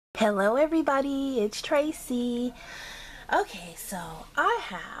Hello everybody, it's Tracy. Okay, so I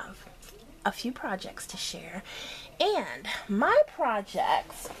have a few projects to share, and my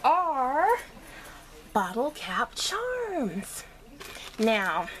projects are bottle cap charms.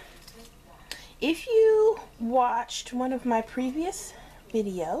 Now, if you watched one of my previous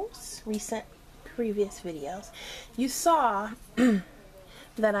videos, previous videos, you saw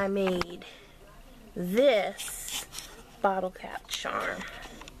that I made this bottle cap charm.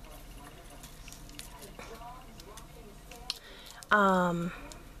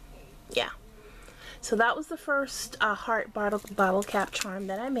 Yeah, so that was the first heart bottle cap charm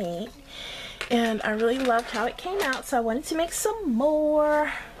that I made, and I really loved how it came out, so I wanted to make some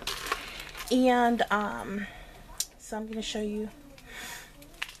more. And so I'm going to show you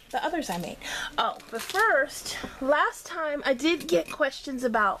the others I made. Oh, but first, last time I did get questions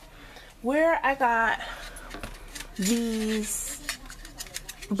about where I got these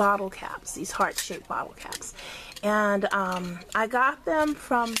bottle caps, these heart-shaped bottle caps. And I got them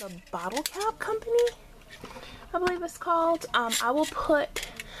from the Bottle Cap Company, I believe it's called. I will put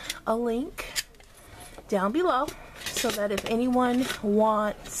a link down below so that if anyone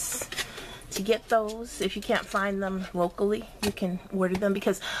wants to get those, if you can't find them locally, you can order them,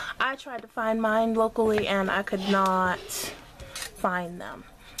 because I tried to find mine locally and I could not find them.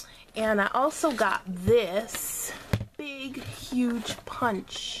 And I also got this big, huge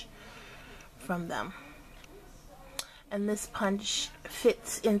punch from them. And this punch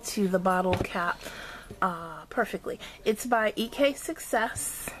fits into the bottle cap perfectly. It's by EK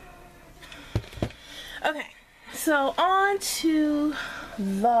Success. Okay, so on to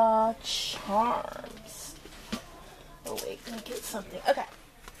the charms. Oh wait, let me get something. Okay.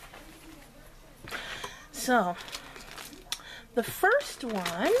 So, the first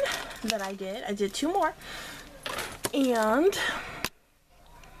one that I did two more. And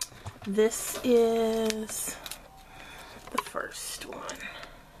this is the first one.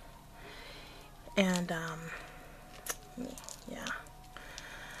 And yeah,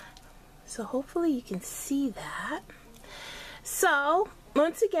 so hopefully you can see that. So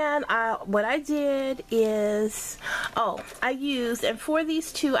once again, what I did is, I used, and for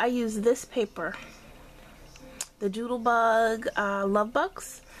these two I used this paper, the Doodlebug Love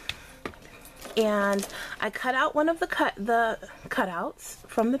Bugs. And I cut out one of the cutouts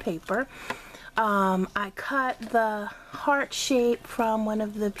from the paper. I cut the heart shape from one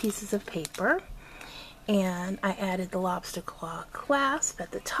of the pieces of paper, and I added the lobster claw clasp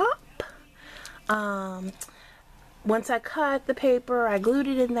at the top. Once I cut the paper, I glued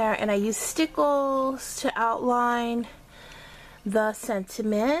it in there, and I used stickles to outline the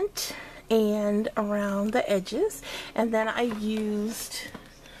sentiment and around the edges. And then I used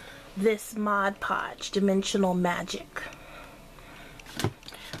this Mod Podge Dimensional Magic.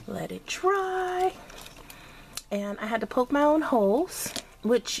 Let it dry, and I had to poke my own holes,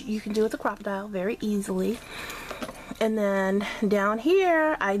 which you can do with a crocodile very easily. And then down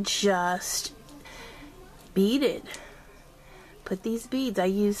here I just beaded, put these beads. I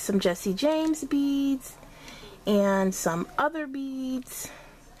used some Jesse James beads and some other beads,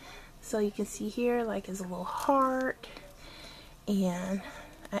 so you can see here like is a little heart, and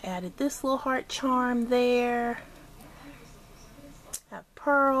I added this little heart charm there. Have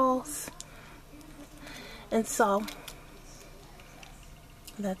pearls, and so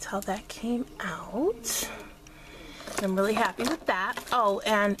that's how that came out. I'm really happy with that. Oh,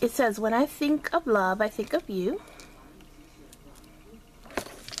 and it says, when I think of love, I think of you.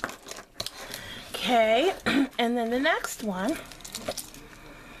 Okay, and then the next one,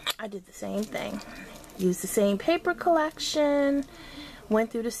 I did the same thing. Used the same paper collection,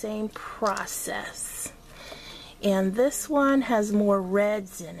 went through the same process. And this one has more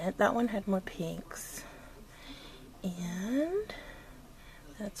reds in it. That one had more pinks. And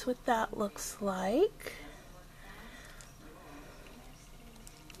that's what that looks like.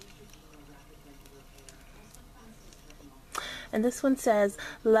 And this one says,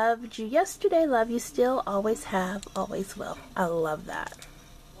 loved you yesterday, love you still, always have, always will. I love that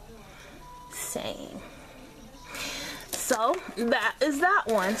saying. So that is that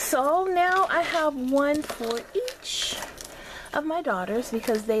one. So now I have one for each of my daughters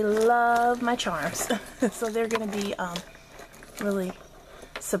because they love my charms. So they're going to be really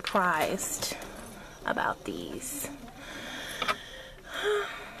surprised about these.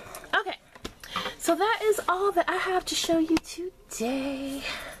 Okay, so that is all that I have to show you today.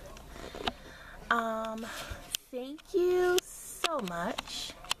 Thank you so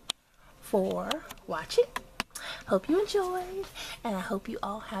much for watching. Hope you enjoyed, and I hope you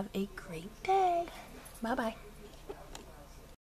all have a great day. Bye-bye.